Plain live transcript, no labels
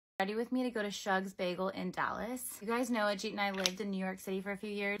Ready with me to go to Shug's Bagel in Dallas. You guys know Ajit and I lived in New York City for a few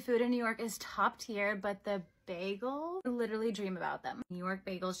years. Food in New York is top tier, but the bagel, I literally dream about them. New York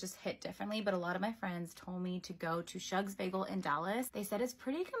bagels just hit differently, but a lot of my friends told me to go to Shug's Bagel in Dallas. They said it's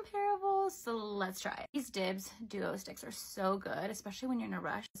pretty comparable, so let's try it. These Dibs duo sticks are so good, especially when you're in a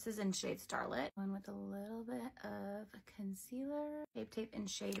rush. This is in shade Starlit. Going with a little bit of concealer, Shape Tape in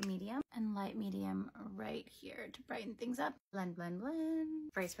shade medium, and light medium right here to brighten things up. Blend, blend, blend.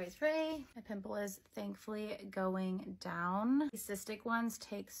 Spray, spray, spray. My pimple is thankfully going down. These cystic ones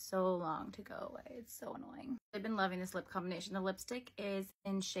take so long to go away. It's so annoying. I've been loving this lip combination. The lipstick is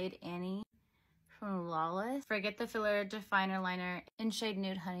in shade Annie from Lawless. Forget the filler definer liner in shade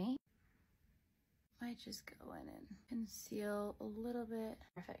Nude Honey. Might just go in and conceal a little bit.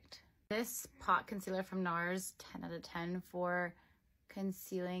 Perfect. This pot concealer from NARS, 10 out of 10 for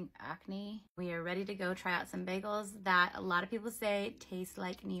concealing acne. We are ready to go try out some bagels that a lot of people say taste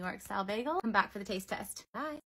like New York style bagel. Come back for the taste test. Bye.